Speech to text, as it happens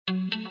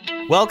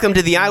Welcome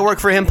to the I Work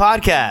For Him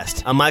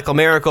podcast. I'm Michael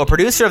Miracle,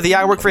 producer of the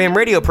I Work For Him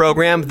radio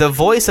program, the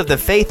voice of the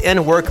faith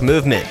and work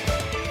movement.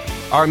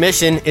 Our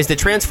mission is to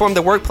transform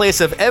the workplace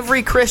of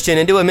every Christian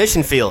into a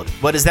mission field.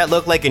 What does that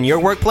look like in your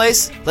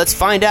workplace? Let's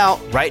find out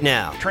right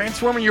now.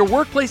 Transforming your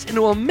workplace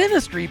into a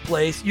ministry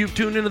place. You've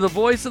tuned into the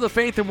voice of the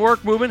faith and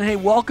work movement. Hey,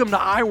 welcome to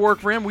I Work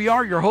For Him. We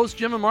are your hosts,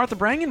 Jim and Martha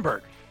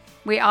Brangenberg.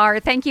 We are.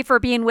 Thank you for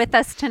being with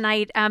us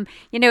tonight.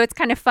 It's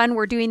kind of fun.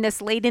 We're doing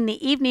this late in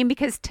the evening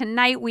because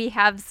tonight we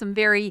have some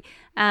very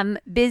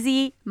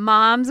busy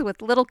moms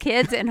with little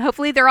kids, and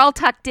hopefully they're all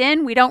tucked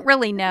in. We don't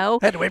really know.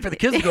 I had to wait for the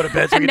kids to go to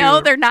bed. So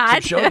no, they're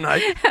not. Show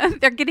tonight.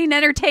 They're getting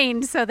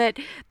entertained so that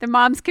the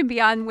moms can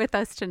be on with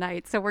us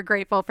tonight. So we're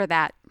grateful for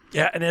that.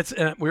 Yeah,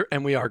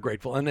 and we are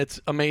grateful, and it's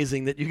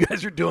amazing that you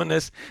guys are doing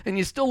this, and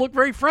you still look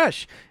very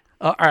fresh.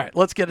 All right,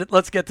 let's get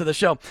to the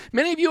show.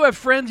 Many of you have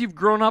friends you've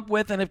grown up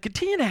with and have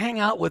continued to hang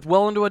out with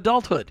well into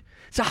adulthood.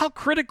 So how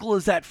critical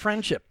is that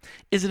friendship?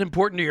 Is it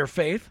important to your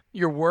faith,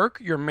 your work,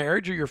 your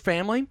marriage, or your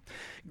family?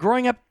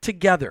 Growing up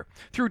together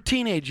through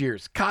teenage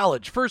years,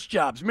 college, first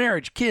jobs,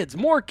 marriage, kids,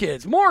 more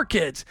kids,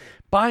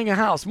 buying a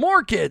house,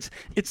 more kids.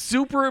 It's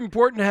super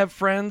important to have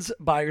friends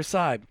by your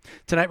side.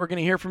 Tonight we're going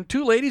to hear from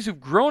two ladies who've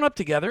grown up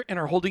together and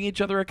are holding each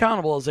other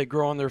accountable as they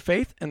grow in their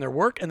faith and their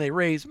work, and they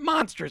raise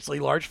monstrously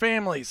large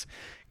families.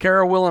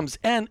 Kara Willems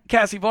and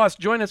Cassie Voss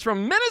join us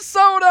from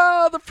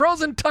Minnesota, the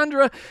frozen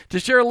tundra, to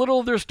share a little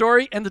of their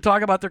story and to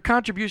talk about their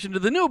contribution to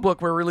the new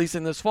book we're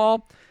releasing this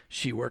fall,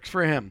 She Works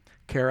For Him.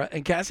 Kara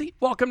and Cassie,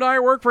 welcome to I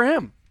Work For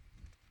Him.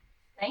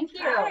 Thank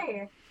you.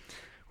 Hi.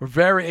 We're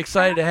very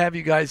excited to have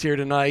you guys here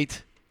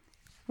tonight.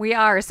 We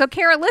are. So,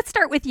 Kara, let's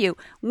start with you.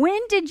 When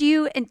did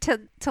you, and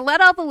to let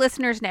all the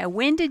listeners know,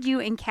 when did you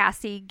and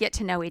Cassie get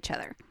to know each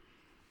other?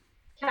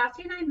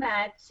 Cassie and I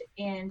met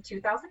in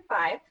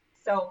 2005,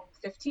 so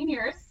 15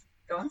 years,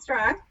 going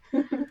strong.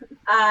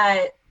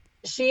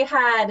 She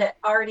had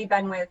already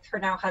been with her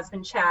now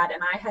husband, Chad,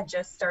 and I had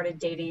just started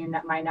dating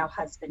my now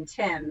husband,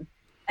 Tim,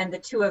 and the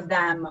two of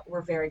them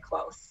were very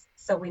close.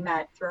 So we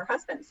met through our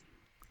husbands.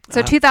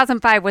 So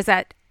 2005, was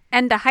that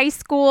end of high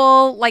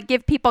school? Like,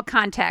 give people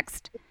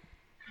context.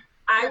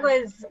 I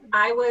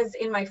was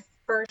in my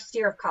first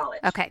year of college.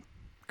 Okay,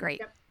 great.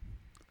 Yep.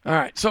 All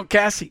right. So,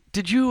 Cassie,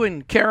 did you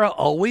and Kara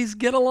always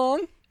get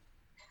along?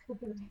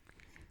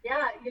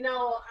 Yeah,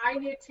 I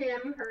knew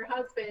Tim, her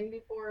husband,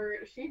 before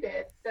she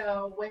did.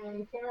 So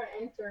when Kara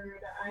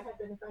entered, I had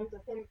been friends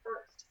with him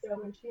first. So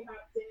when she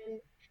hopped in,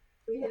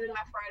 we hit it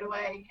off right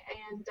away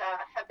and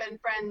have been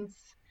friends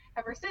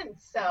ever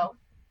since. So.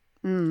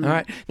 All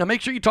right. Now, make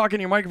sure you talk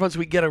in your microphone so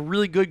we get a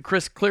really good,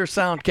 crisp, clear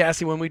sound,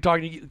 Cassie, when we talk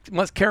to you.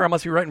 Kara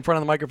must be right in front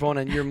of the microphone,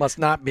 and you must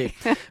not be.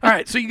 All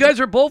right. So you guys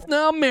are both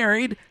now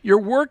married.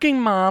 You're working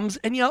moms,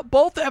 and you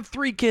both have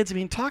 3 kids. I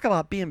mean, talk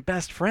about being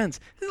best friends.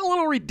 It's a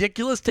little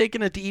ridiculous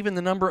taking it to even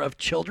the number of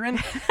children.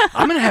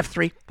 I'm going to have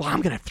 3. Well, I'm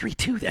going to have 3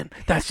 too then.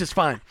 That's just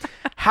fine.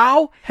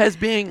 How has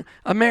being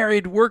a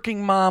married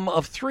working mom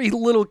of 3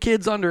 little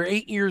kids under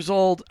 8 years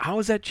old, how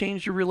has that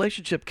changed your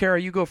relationship?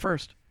 Kara, you go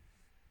first.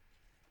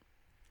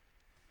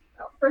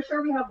 For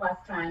sure, we have less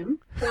time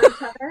for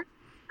each other,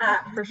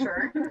 for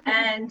sure.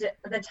 And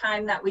the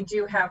time that we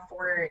do have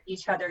for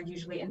each other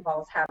usually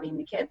involves having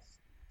the kids.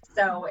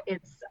 So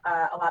it's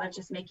a lot of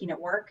just making it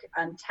work.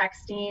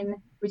 Texting,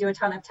 we do a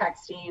ton of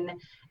texting.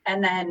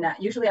 And then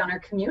usually on our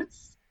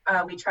commutes,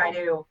 we try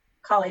to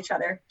call each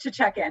other to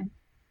check in.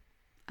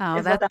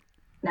 Oh, that's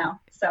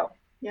now. So,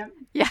 yeah.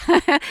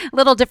 A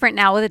little different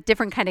now with a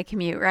different kind of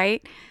commute,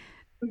 right?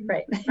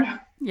 Right.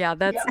 Yeah,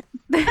 that's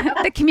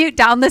the commute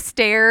down the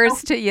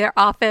stairs to your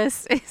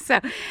office. So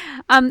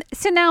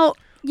now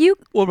you.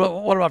 What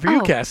about for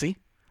you, Cassie?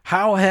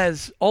 How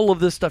has all of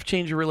this stuff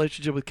changed your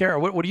relationship with Kara?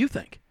 What do you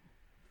think?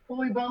 Well,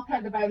 we both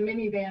had to buy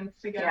minivans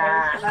together,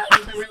 Yeah. so that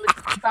was a really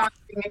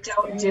exhausting experience.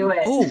 Don't do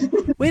it.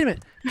 Oh, wait a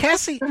minute.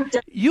 Cassie,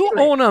 you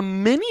own a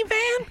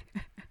minivan?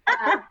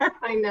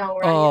 I know,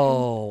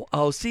 right?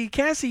 Oh, see,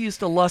 Cassie used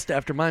to lust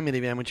after my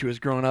minivan when she was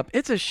growing up.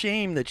 It's a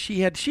shame that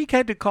she had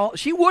to call.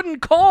 She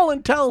wouldn't call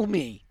and tell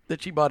me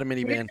that she bought a You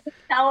minivan. didn't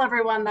tell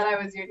everyone that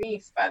I was your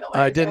niece, by the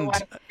way. I so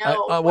didn't.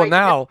 know, Well,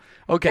 now,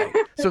 okay.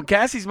 So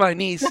Cassie's my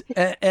niece,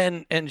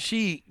 and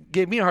she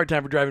gave me a hard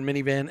time for driving a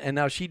minivan, and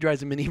now she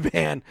drives a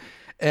minivan,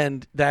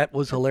 and that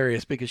was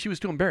hilarious because she was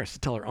too embarrassed to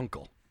tell her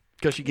uncle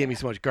because she gave me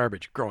so much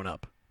garbage growing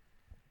up.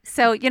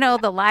 So,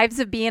 the lives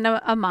of being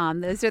a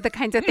mom, those are the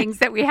kinds of things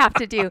that we have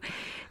to do.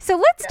 So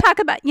let's talk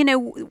about,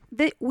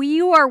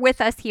 you are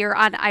with us here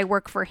on I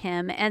Work For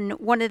Him. And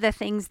one of the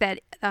things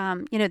that,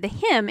 the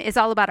hymn is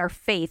all about our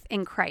faith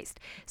in Christ.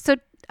 So,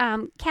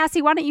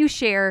 Cassie, why don't you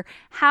share,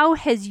 how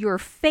has your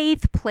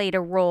faith played a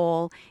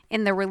role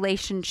in the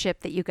relationship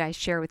that you guys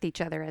share with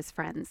each other as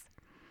friends?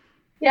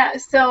 Yeah,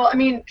 so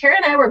Kara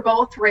and I were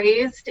both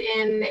raised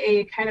in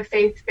a kind of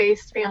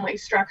faith-based family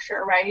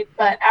structure, right?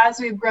 But as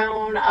we've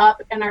grown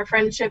up and our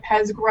friendship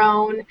has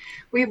grown,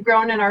 we've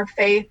grown in our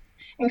faith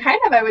and kind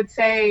of, I would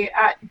say,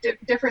 at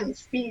different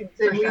speeds.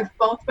 And For sure. we've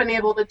both been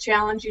able to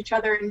challenge each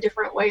other in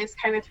different ways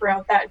kind of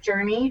throughout that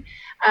journey.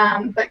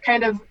 But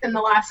kind of in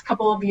the last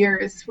couple of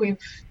years, we've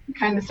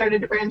kind of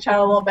started to branch out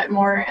a little bit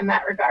more in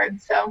that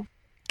regard. So,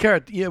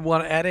 Kara, you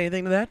want to add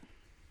anything to that?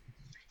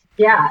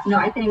 Yeah, no,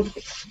 I think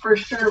for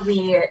sure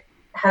we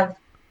have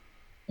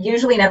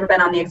usually never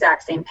been on the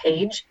exact same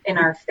page in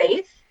our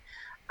faith.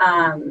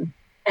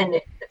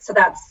 So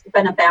that's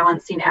been a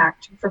balancing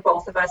act for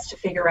both of us to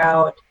figure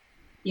out,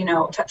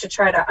 to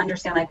try to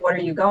understand, like, what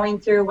are you going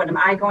through? What am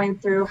I going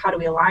through? How do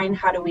we align?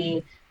 How do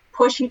we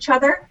push each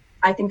other?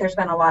 I think there's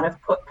been a lot of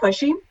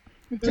pushing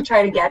to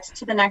try to get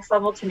to the next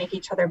level, to make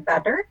each other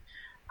better,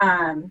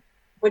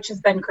 which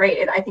has been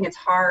great. I think it's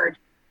hard.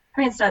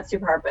 I mean, it's not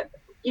super hard, but,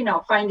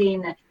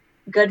 finding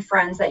good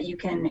friends that you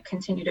can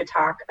continue to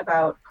talk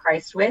about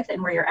Christ with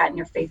and where you're at in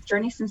your faith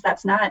journey, since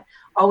that's not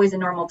always a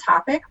normal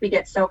topic. We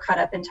get so caught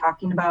up in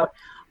talking about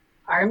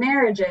our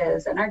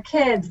marriages and our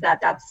kids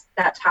that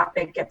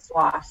topic gets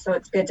lost. So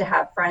it's good to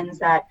have friends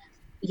that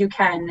you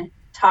can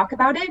talk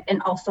about it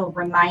and also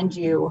remind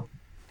you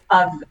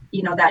of,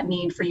 that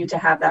need for you to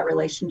have that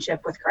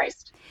relationship with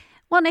Christ.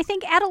 Well, and I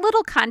think add a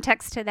little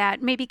context to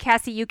that. Maybe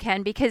Cassie, you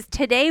can, because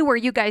today where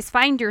you guys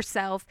find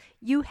yourself,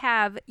 your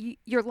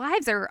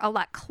lives are a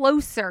lot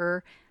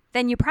closer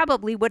than you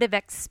probably would have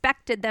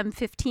expected them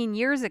 15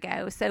 years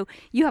ago. So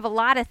you have a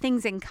lot of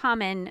things in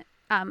common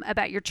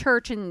about your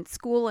church and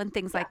school and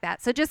things like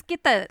that. So just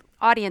get the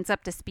audience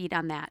up to speed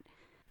on that.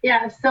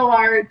 yeah, so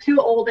our two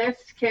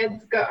oldest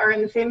kids are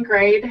in the same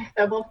grade.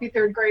 They'll both be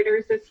third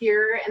graders this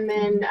year. And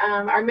then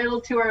our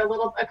middle two are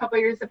a couple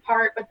years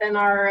apart, but then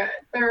our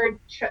third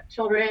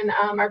children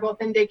are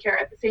both in daycare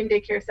at the same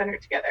daycare center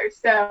together.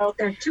 So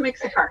They're 2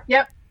 weeks apart.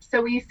 Yep.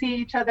 So we see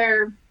each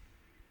other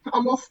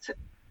almost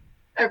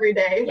every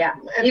day. Yeah.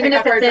 And Even pick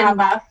if up our it's in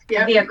drop-off.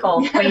 Yep.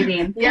 Vehicle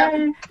waving.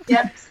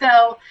 Yep.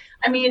 So,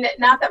 I mean,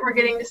 not that we're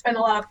getting to spend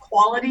a lot of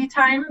quality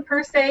time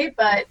per se,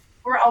 but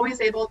we're always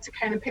able to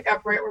kind of pick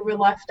up right where we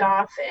left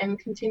off and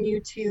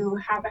continue to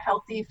have a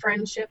healthy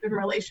friendship and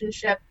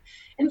relationship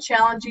and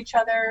challenge each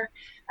other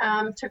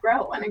to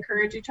grow and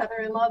encourage each other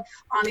and love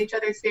on each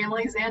other's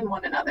families and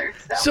one another.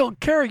 So,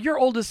 Kara, your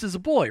oldest is a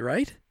boy,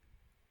 right?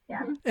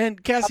 Yeah.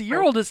 And Cassie,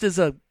 your oldest is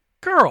a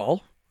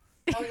girl.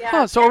 Oh, yeah.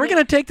 Huh, so are we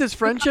going to take this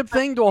friendship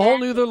thing to a whole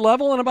new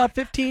level in about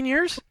 15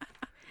 years?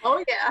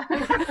 Oh,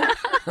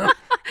 yeah.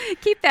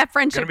 Keep that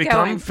friendship Going to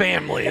become going.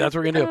 family. That's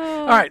what we're going to do.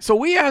 All right, so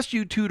we asked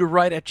you two to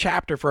write a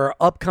chapter for our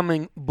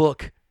upcoming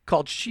book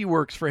called She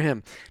Works for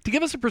Him, to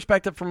give us a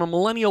perspective from a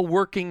millennial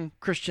working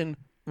Christian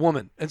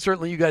woman. And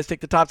certainly you guys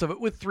take the tops of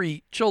it with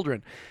 3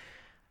 children.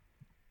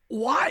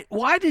 Why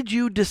did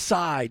you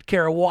decide,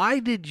 Kara, why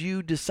did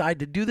you decide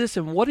to do this,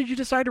 and what did you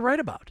decide to write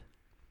about?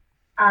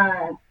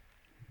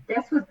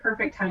 This was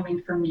perfect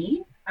timing for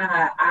me.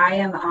 I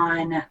am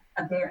on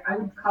I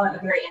would call it a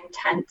very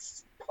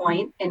intense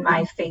point in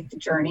my faith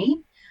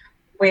journey,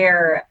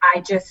 where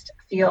I just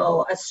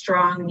feel a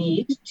strong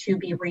need to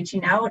be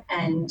reaching out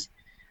and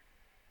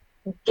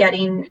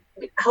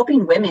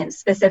helping women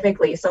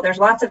specifically. So there's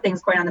lots of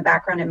things going on in the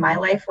background in my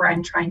life where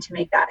I'm trying to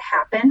make that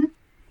happen.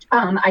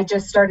 I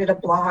just started a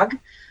blog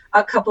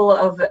a couple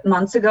of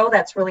months ago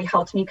that's really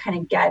helped me kind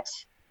of get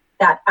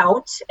that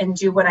out and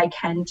do what I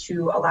can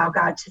to allow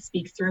God to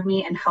speak through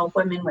me and help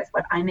women with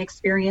what I'm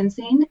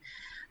experiencing.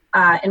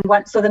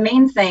 So the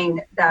main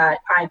thing that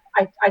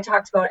I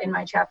talked about in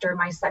my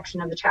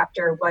section of the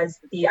chapter, was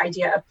the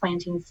idea of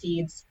planting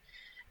seeds.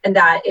 And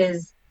that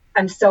is,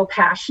 I'm so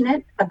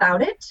passionate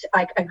about it.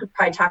 I could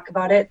probably talk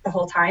about it the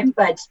whole time,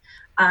 but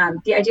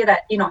the idea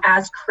that,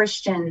 as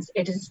Christians,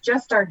 it is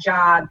just our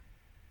job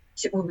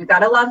we've got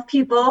to love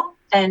people,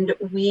 and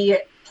we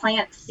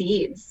plant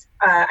seeds.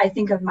 I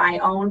think of my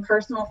own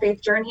personal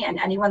faith journey and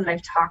anyone that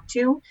I've talked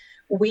to.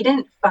 We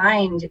didn't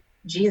find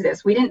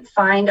Jesus. We didn't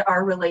find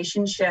our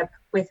relationship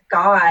with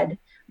God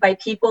by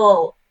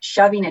people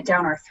shoving it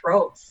down our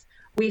throats.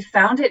 We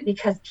found it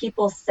because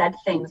people said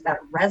things that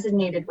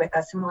resonated with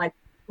us, and we're like,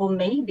 well,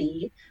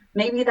 maybe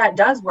that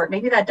does work.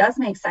 Maybe that does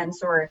make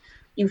sense. Or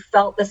you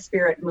felt the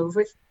Spirit move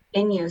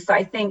within you. So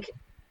I think,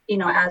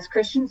 as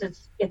Christians,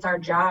 it's our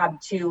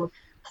job to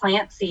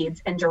plant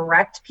seeds and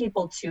direct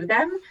people to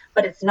them,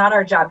 but it's not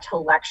our job to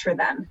lecture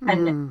them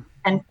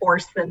and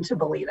force them to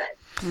believe it.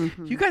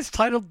 Mm-hmm. You guys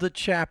titled the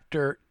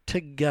chapter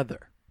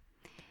Together.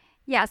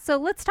 Yeah, so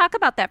let's talk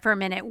about that for a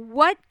minute.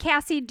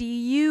 Cassie,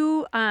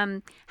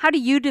 how do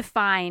you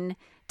define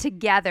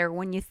together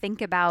when you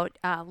think about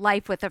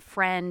life with a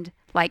friend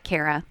like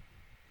Kara?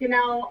 We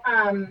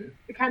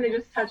kind of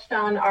just touched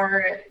on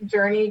our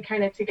journey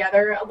kind of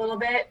together a little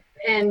bit,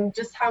 and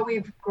just how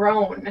we've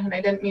grown. And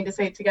I didn't mean to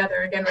say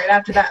together again right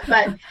after that,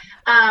 but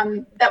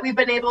that we've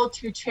been able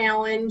to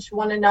challenge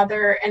one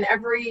another in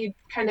every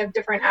kind of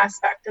different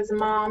aspect, as a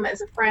mom, as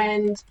a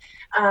friend,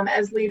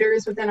 as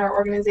leaders within our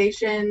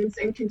organizations,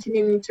 and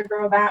continuing to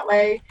grow that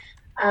way.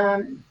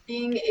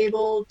 Being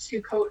able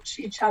to coach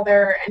each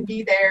other and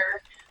be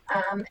there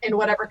in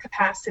whatever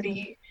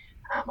capacity.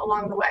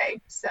 along the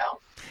way. So.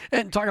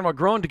 And talking about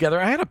growing together,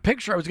 I had a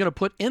picture I was going to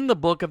put in the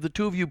book of the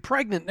two of you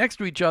pregnant next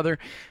to each other,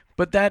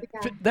 but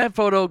that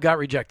photo got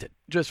rejected,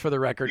 just for the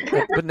record.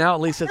 But now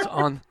at least it's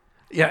on.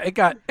 Yeah, it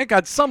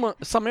got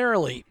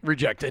summarily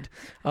rejected.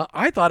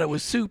 I thought it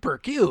was super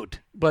cute,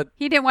 but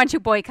he didn't want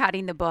you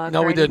boycotting the book.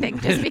 No, or we anything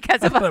didn't. Just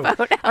because of a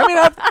photo. I mean,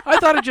 I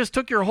thought it just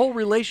took your whole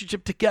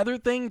relationship together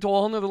thing to a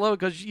whole nother level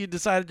because you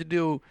decided to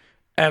do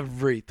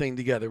everything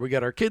together. We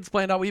got our kids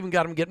planned out. We even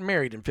got them getting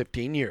married in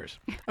 15 years.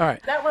 All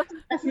right. That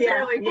wasn't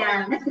necessarily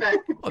planned.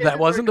 But that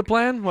wasn't the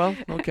plan? Well,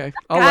 okay.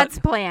 God's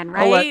plan,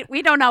 right?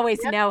 We don't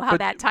always know how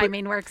that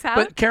timing works out.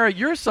 But Kara,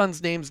 your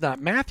son's name's not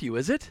Matthew,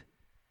 is it?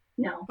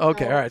 No.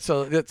 Okay, all right.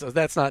 So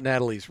that's not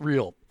Natalie's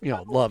real,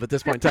 love at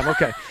this point in time.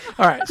 Okay.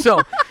 All right.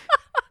 So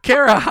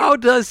Kara,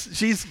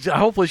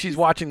 hopefully she's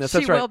watching this.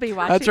 That's she right. will be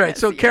watching That's right.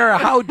 this, So yeah. Kara,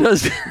 how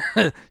does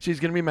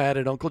she's going to be mad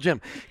at Uncle Jim.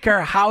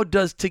 Kara, how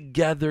does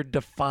together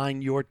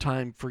define your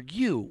time for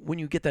you when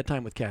you get that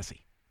time with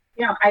Cassie?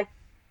 I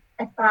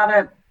thought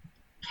of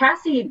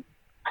Cassie.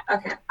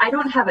 Okay, I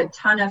don't have a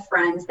ton of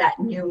friends that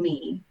knew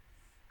me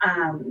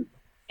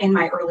in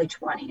my early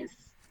 20s.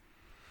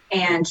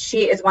 And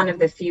she is one of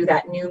the few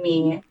that knew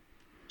me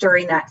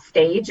during that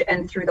stage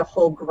and through the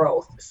whole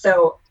growth.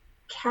 So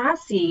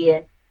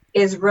Cassie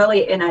is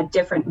really in a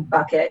different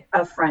bucket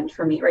of friend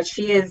for me, right?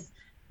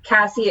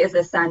 Cassie is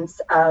a sense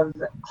of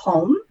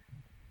home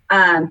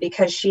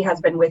because she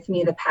has been with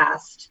me the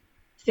past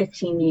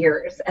 15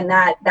 years. And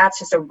that's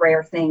just a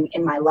rare thing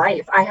in my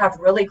life. I have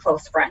really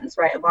close friends,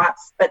 right?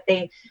 Lots, but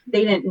they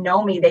didn't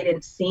know me. They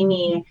didn't see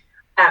me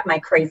at my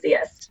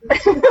craziest.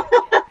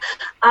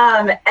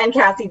 And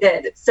Cassie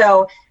did.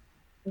 So,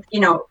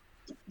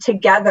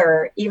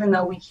 together, even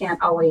though we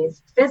can't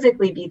always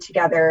physically be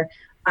together,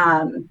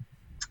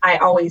 I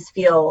always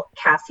feel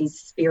Cassie's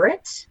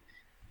spirit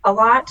a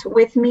lot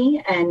with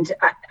me. And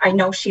I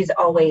know she's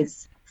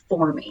always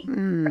for me,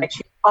 right?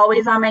 She's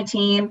always on my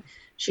team.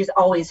 She's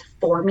always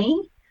for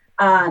me.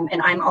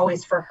 And I'm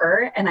always for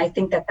her. And I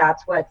think that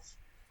that's what's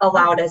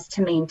allowed us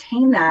to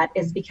maintain that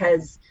is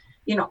because,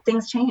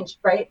 things change,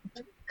 right?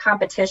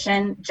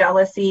 Competition,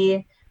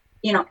 jealousy,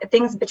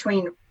 things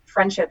between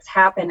friendships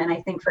happen. And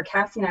I think for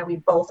Cassie and I,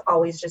 we've both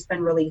always just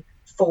been really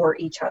for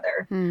each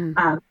other.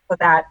 So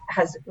that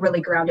has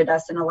really grounded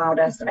us and allowed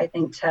us, I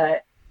think,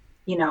 to,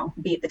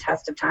 beat the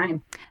test of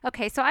time.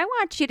 Okay, so I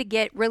want you to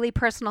get really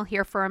personal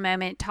here for a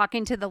moment,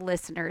 talking to the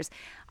listeners.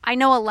 I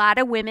know a lot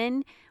of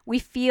women, we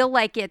feel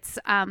like it's,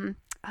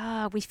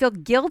 we feel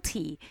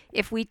guilty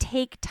if we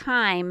take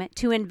time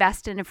to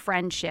invest in a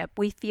friendship.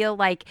 We feel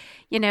like,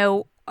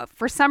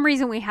 for some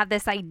reason we have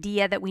this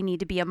idea that we need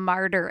to be a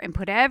martyr and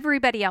put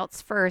everybody else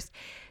first.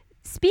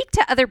 Speak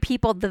to other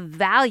people the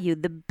value,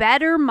 the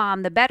better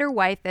mom, the better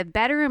wife, the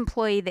better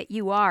employee that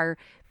you are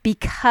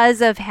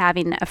because of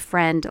having a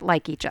friend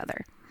like each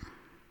other.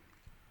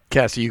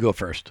 Cassie, you go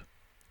first.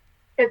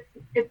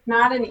 It's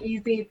not an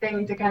easy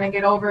thing to kind of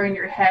get over in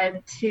your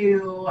head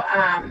to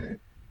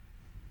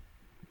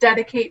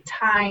dedicate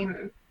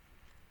time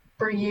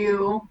for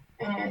you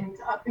and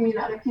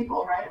other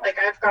people, right? Like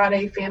I've got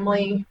a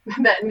family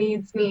that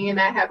needs me and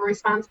I have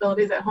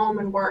responsibilities at home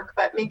and work,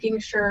 but making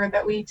sure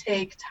that we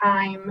take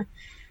time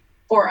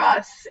for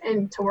us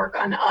and to work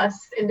on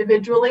us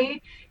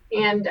individually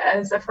and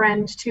as a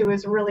friend too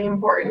is really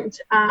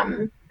important.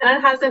 And it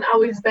hasn't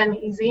always been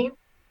easy.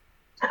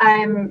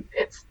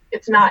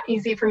 It's not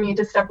easy for me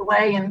to step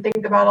away and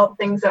think about all the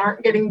things that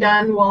aren't getting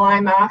done while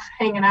I'm off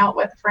hanging out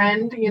with a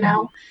friend,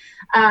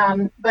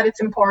 but it's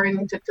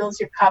important. It fills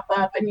your cup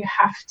up and you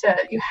have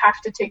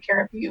to take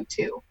care of you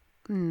too.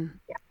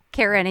 Yeah.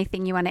 Kara,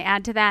 anything you want to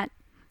add to that?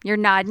 You're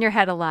nodding your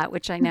head a lot,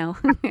 which I know.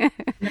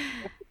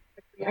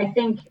 I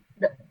think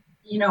that,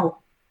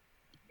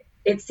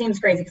 it seems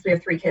crazy because we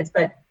have 3 kids,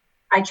 but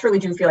I truly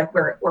do feel like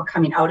we're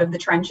coming out of the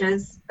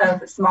trenches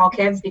of small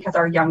kids because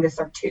our youngest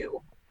are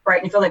 2. Right.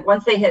 And I feel like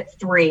once they hit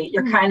 3,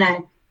 you're kind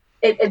of,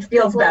 it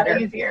feels better.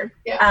 Easier.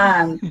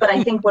 Yeah. But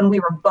I think when we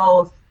were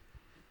both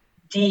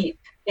deep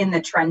in the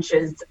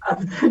trenches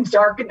of the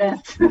darkness,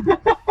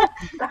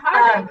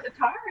 It's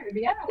hard.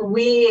 Yeah.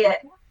 we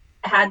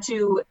had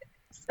to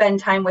spend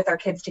time with our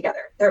kids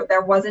together.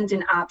 There wasn't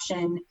an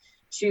option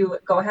to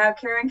go have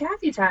Kara and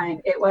Cassie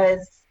time. It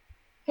was,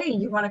 hey,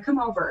 you want to come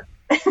over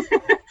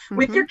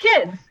with your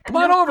kids? Come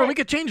on over. We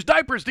could change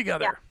diapers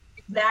together.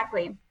 Yeah,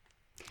 exactly.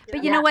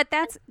 But you know what?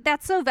 That's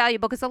so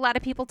valuable because a lot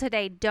of people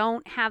today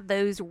don't have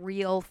those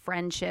real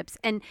friendships.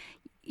 And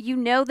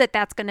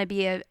that's going to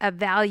be a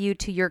value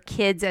to your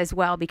kids as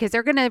well because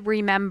they're going to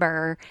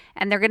remember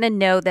and they're going to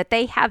know that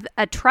they have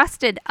a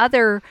trusted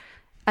other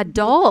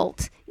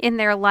adult in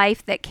their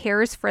life that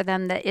cares for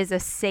them, that is a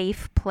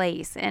safe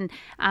place. And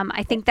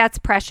I think that's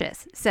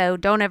precious. So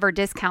don't ever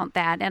discount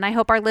that. And I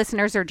hope our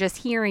listeners are just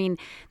hearing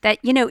that,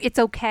 it's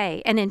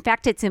okay. And in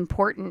fact, it's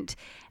important.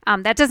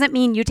 That doesn't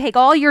mean you take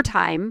all your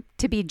time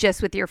to be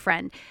just with your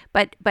friend,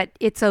 but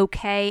it's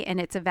okay.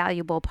 And it's a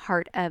valuable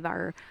part of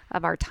our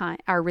time,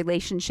 our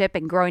relationship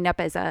and growing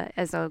up as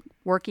a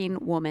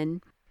working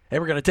woman. Hey,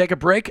 we're going to take a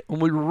break,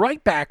 and we'll be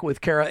right back with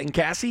Kara and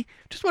Cassie.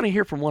 Just want to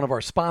hear from one of our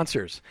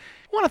sponsors.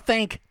 I want to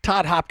thank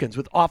Todd Hopkins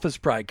with Office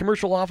Pride,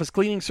 commercial office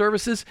cleaning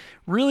services.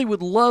 Really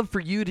would love for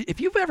you to, if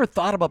you've ever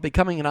thought about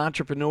becoming an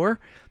entrepreneur,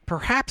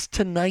 perhaps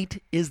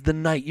tonight is the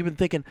night. You've been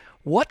thinking,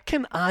 what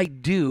can I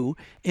do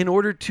in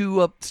order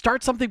to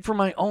start something for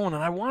my own?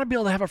 And I want to be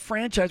able to have a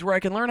franchise where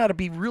I can learn how to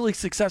be really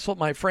successful at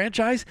my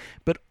franchise,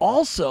 but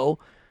also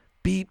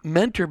be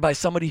mentored by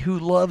somebody who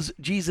loves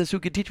Jesus, who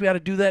can teach me how to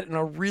do that in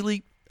a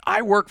really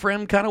I work for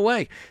him kind of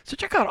way. So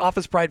check out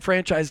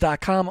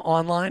OfficePrideFranchise.com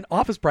online,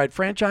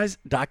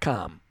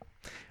 OfficePrideFranchise.com.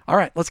 All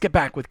right, let's get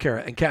back with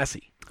Kara and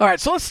Cassie. All right,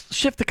 so let's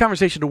shift the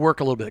conversation to work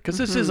a little bit, because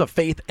this is a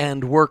faith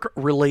and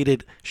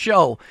work-related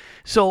show.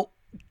 So,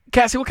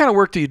 Cassie, what kind of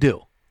work do you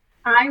do?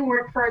 I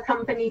work for a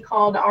company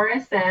called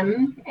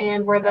RSM,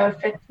 and we're the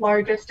 5th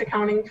largest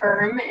accounting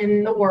firm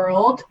in the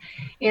world.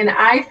 And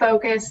I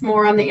focus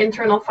more on the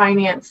internal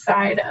finance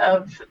side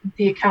of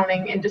the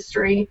accounting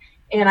industry.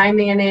 And I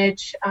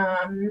manage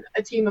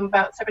a team of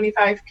about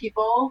 75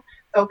 people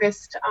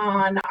focused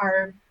on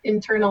our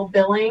internal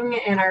billing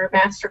and our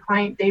master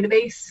client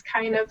database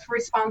kind of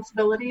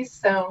responsibilities.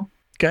 So,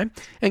 okay.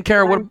 And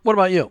Kara, what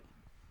about you?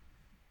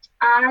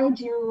 I'm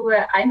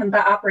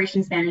the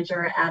operations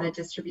manager at a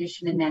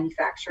distribution and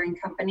manufacturing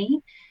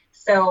company.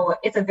 So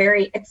it's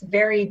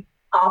very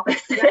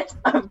opposite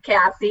of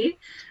Cassie.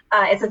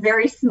 It's a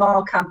very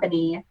small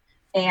company.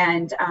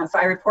 And so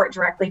I report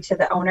directly to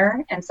the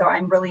owner. And so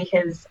I'm really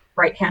his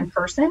right-hand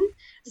person.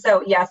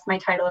 So yes, my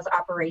title is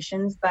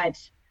operations, but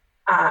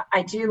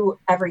I do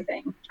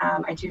everything.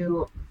 I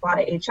do a lot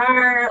of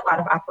HR, a lot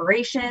of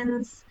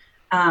operations.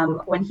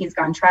 When he's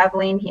gone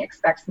traveling, he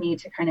expects me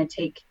to kind of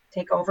take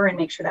over and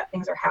make sure that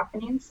things are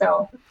happening.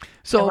 So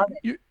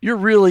you're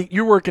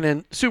working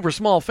in super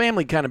small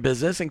family kind of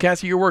business, and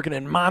Cassie, you're working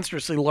in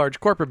monstrously large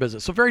corporate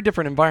business. So very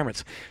different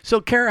environments. So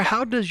Kara,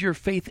 how does your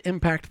faith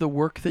impact the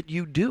work that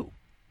you do?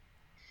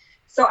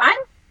 So I'm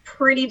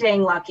pretty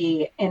dang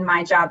lucky in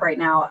my job right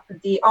now.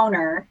 The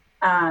owner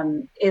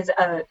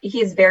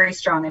he is very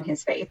strong in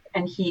his faith,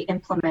 and he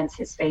implements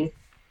his faith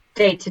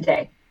day to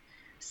day.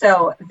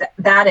 So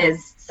that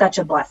is such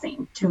a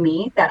blessing to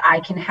me, that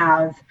I can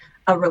have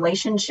a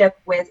relationship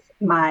with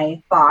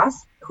my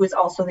boss, who is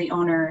also the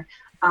owner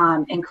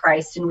in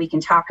Christ, and we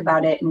can talk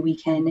about it, and we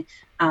can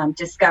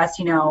discuss,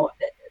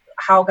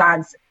 how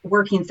God's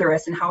working through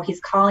us and how he's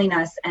calling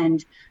us.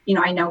 And,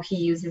 I know he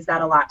uses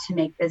that a lot to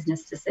make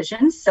business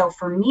decisions. So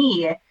for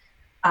me,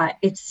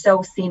 it's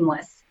so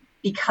seamless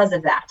because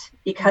of that,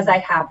 because I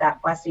have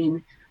that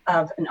blessing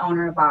of an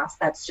owner, a boss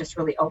that's just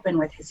really open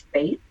with his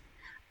faith.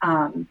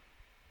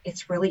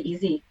 It's really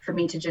easy for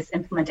me to just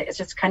implement it. It's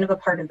just kind of a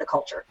part of the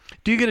culture.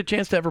 Do you get a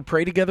chance to ever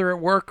pray together at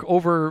work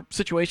over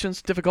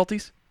situations,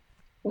 difficulties?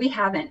 We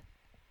haven't.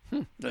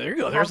 There you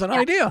go. There's an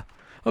idea.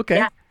 Okay.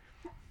 Yeah.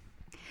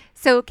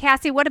 So,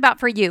 Cassie, what about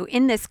for you?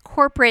 In this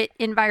corporate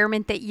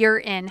environment that you're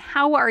in,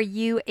 how are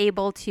you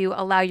able to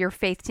allow your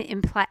faith to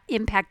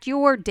impact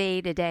your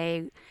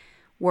day-to-day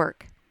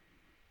work?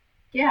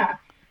 Yeah,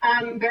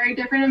 very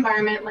different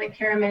environment, like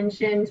Kara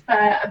mentioned,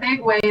 but a big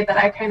way that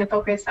I kind of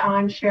focus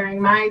on sharing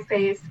my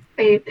faith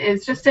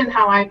is just in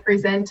how I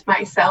present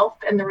myself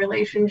and the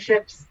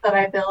relationships that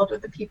I build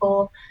with the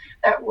people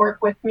that work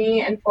with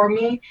me and for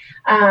me,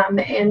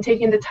 and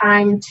taking the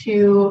time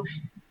to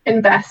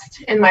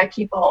invest in my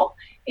people,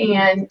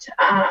 and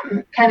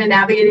kind of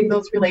navigating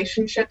those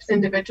relationships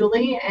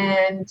individually,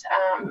 and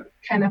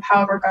kind of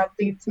however God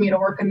leads me to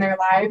work in their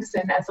lives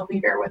and as a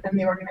leader within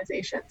the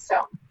organization.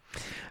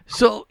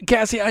 So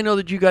Cassie, I know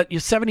that you got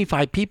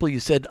 75 people, you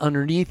said,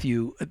 underneath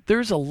you.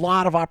 There's a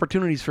lot of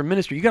opportunities for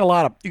ministry. You got a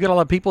lot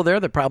of people there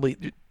that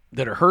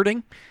are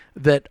hurting,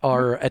 that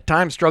are at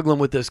times struggling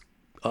with this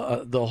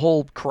the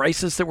whole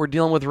crisis that we're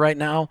dealing with right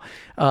now.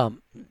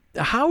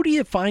 How do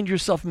you find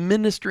yourself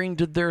ministering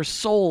to their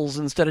souls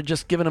instead of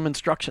just giving them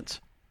instructions?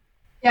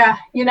 Yeah,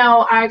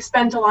 I've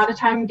spent a lot of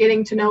time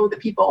getting to know the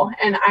people,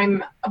 and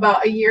I'm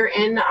about a year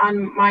in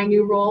on my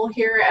new role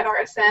here at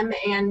RSM,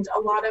 and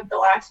a lot of the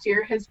last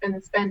year has been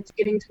spent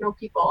getting to know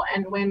people.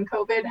 And when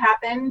COVID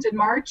happened in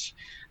March,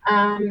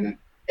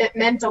 it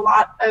meant a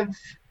lot of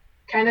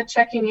kind of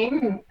checking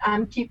in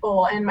on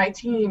people and my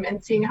team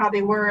and seeing how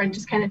they were, and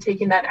just kind of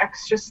taking that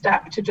extra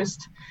step to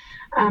just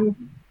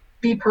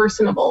be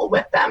personable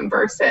with them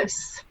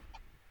versus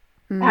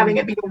having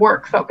it be a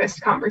work-focused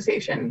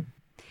conversation.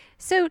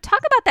 So talk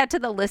about that to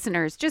the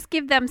listeners. Just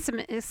give them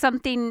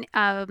something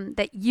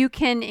that you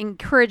can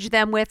encourage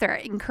them with, or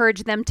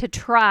encourage them to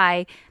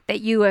try,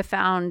 that you have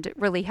found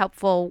really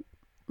helpful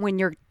when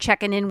you're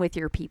checking in with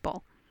your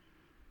people.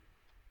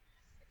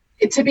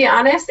 To be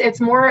honest, it's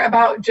more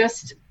about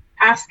just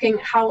asking,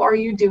 how are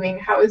you doing?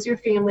 How is your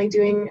family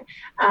doing?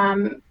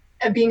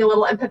 Being a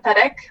little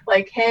empathetic,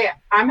 like, hey,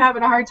 I'm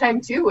having a hard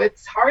time too.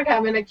 It's hard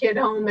having a kid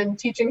home and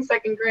teaching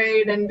second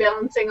grade and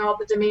balancing all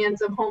the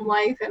demands of home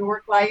life and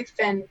work life,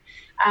 and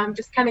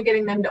just kind of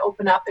getting them to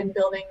open up and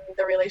building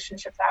the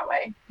relationship that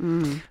way.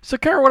 So,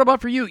 Kara, what about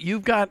for you?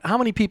 You've got, how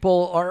many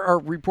people are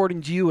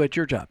reporting to you at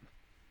your job?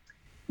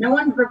 No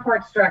one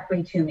reports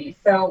directly to me.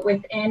 So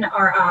within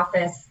our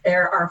office,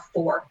 there are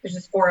 4. There's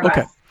just 4 of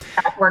us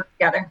that work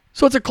together.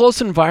 So it's a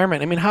close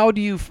environment. I mean, how do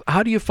you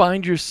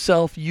find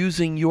yourself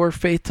using your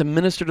faith to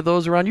minister to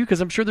those around you? Because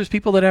I'm sure there's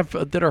people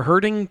that are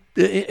hurting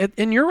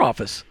in your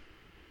office.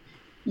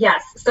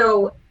 Yes.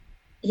 So,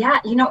 yeah,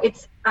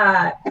 it's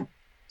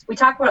we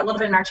talk about it a little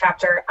bit in our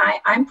chapter.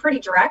 I'm pretty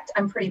direct.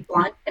 I'm pretty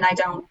blunt, and I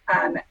don't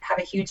have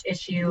a huge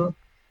issue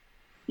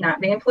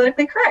not being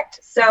politically correct.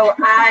 So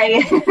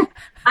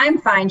I'm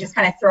fine just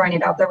kind of throwing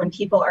it out there when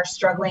people are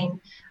struggling.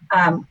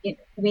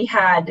 We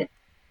had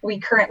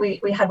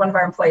one of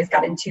our employees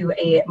got into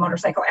a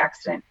motorcycle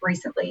accident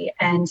recently,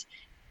 and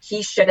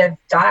he should have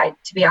died,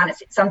 to be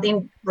honest.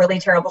 Something really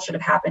terrible should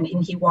have happened,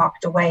 and he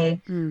walked away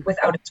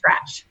without a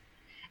scratch.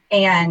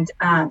 And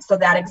so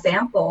that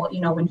example,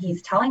 when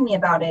he's telling me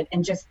about it,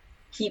 and just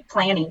keep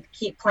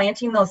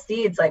planting those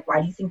seeds, like,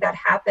 why do you think that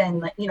happened?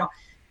 Like,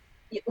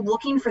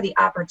 looking for the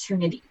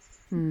opportunities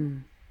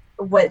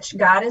which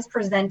God is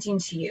presenting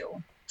to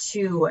you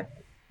to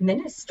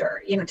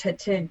minister,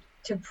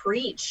 to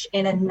preach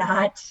in a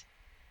not,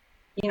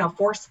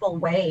 forceful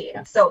way.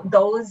 So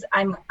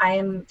I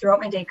am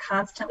throughout my day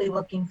constantly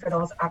looking for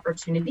those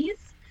opportunities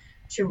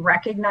to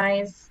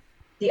recognize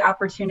the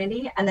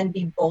opportunity and then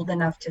be bold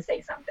enough to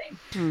say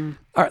something.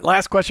 All right,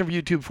 last question for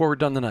you two before we're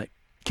done tonight.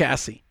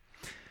 Cassie,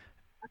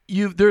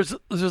 there's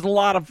a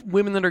lot of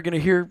women that are going to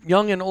hear,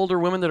 young and older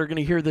women that are going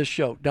to hear this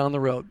show down the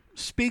road.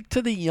 Speak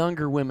to the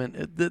younger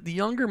women, the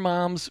younger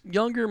moms,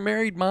 younger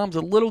married moms,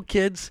 the little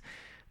kids,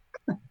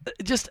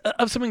 just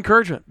of some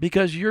encouragement,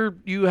 because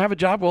you have a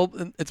job. Well,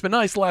 it's been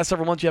nice the last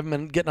several months. You haven't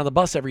been getting on the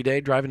bus every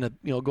day, driving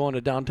to, going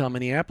to downtown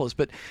Minneapolis,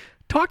 but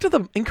talk to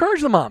them,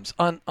 encourage the moms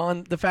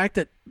on the fact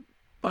that,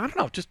 I don't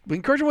know, just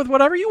encourage them with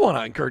whatever you want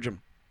to encourage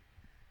them.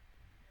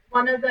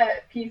 One of the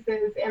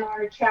pieces in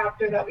our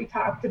chapter that we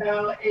talked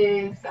about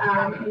is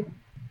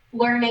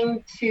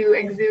learning to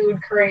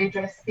exude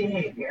courageous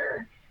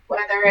behavior,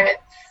 whether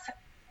it's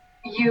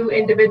you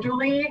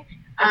individually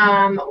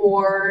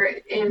or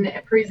in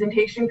a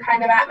presentation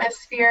kind of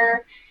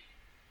atmosphere,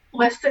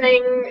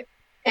 listening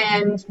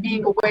and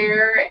being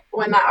aware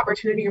when that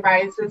opportunity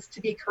arises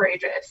to be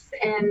courageous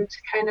and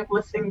kind of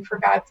listening for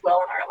God's will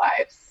in our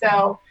lives.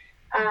 So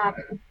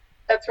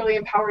that's really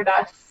empowered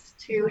us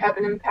to have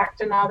an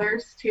impact on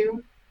others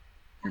too.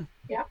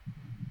 Yeah.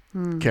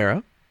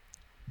 Kara?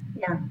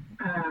 Yeah.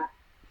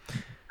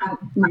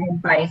 My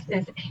advice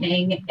is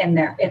hang in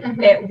there.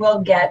 It will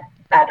get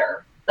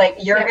better. Like,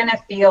 you're going to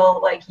feel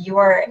like you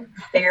are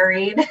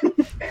buried.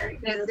 This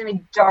is going to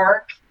be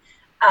dark.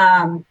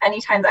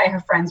 Anytime I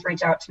have friends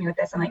reach out to me with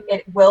this, I'm like,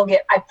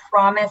 I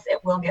promise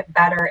it will get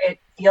better. It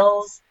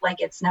feels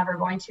like it's never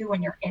going to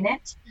when you're in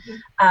it.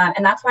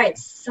 And that's why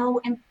it's so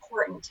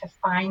important to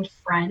find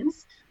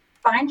friends.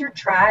 Find your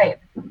tribe.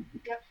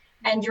 Yep.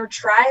 And your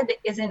tribe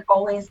isn't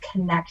always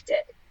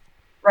connected,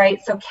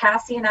 right? So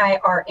Cassie and I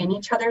are in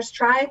each other's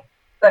tribe,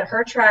 but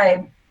her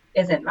tribe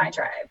isn't my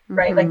tribe,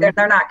 right? Like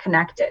they're not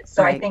connected.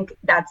 So I think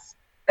that's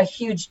a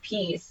huge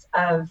piece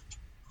of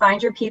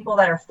find your people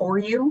that are for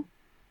you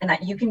and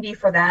that you can be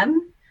for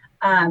them.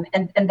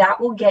 And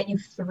that will get you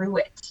through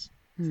it.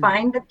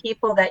 Find the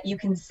people that you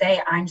can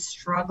say, I'm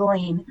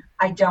struggling.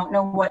 I don't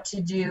know what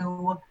to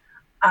do.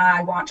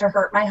 I want to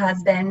hurt my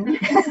husband.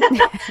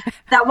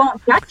 That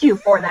won't judge you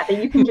for that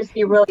you can just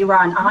be really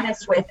raw and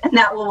honest with, and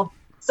that will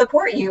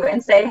support you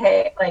and say,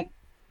 hey, like,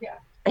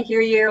 I hear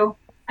you.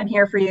 I'm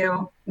here for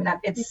you. And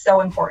that it's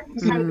so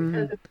important.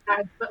 Because it's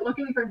bad, but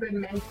looking for good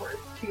mentors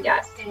too.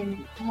 Yes.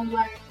 In home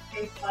life,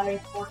 faith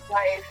life, work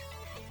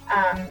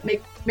life.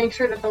 Make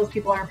sure that those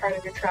people are part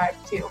of your tribe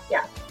too.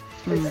 Yeah.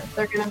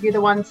 They're going to be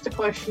the ones to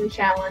push and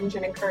challenge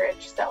and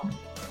encourage. So.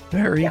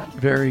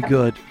 Very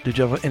good. Did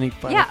you have any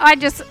final? Yeah,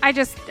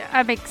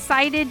 I'm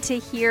excited to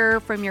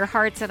hear from your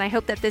hearts, and I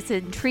hope that this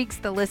intrigues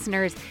the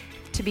listeners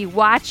to be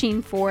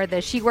watching for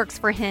the She Works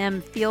for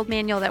Him field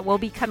manual that will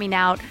be coming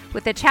out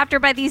with a chapter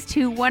by these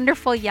two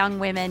wonderful young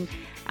women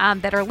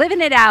that are living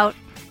it out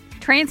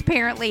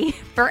transparently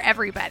for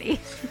everybody.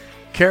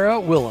 Kara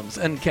Willems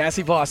and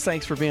Cassie Voss,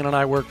 thanks for being on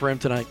I Work for Him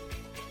tonight.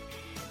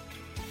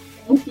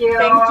 Thank you.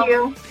 Thank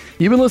you.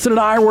 You've been listening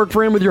to I Work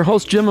for Him with your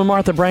hosts, Jim and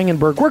Martha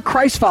Brangenberg. We're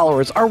Christ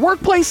followers. Our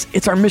workplace,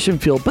 it's our mission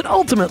field, but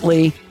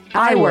ultimately,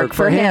 I work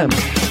for Him.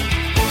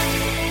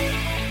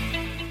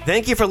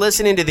 Thank you for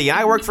listening to the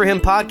I Work for Him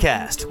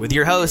podcast with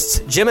your hosts,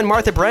 Jim and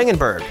Martha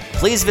Brangenberg.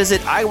 Please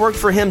visit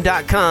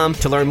iworkforhim.com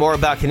to learn more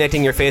about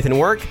connecting your faith and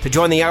work, to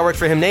join the I Work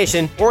for Him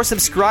Nation, or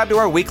subscribe to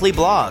our weekly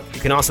blog. You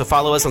can also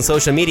follow us on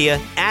social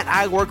media at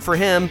I Work for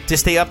Him to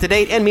stay up to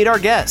date and meet our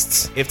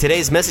guests. If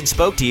today's message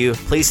spoke to you,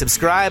 please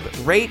subscribe,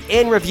 rate,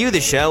 and review the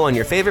show on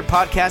your favorite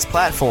podcast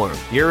platform.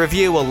 Your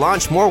review will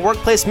launch more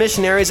workplace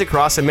missionaries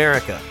across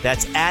America.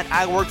 That's at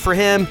I Work for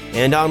Him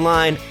and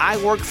online,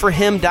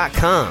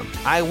 iworkforhim.com.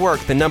 I work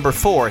the number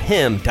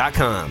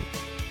 4him.com.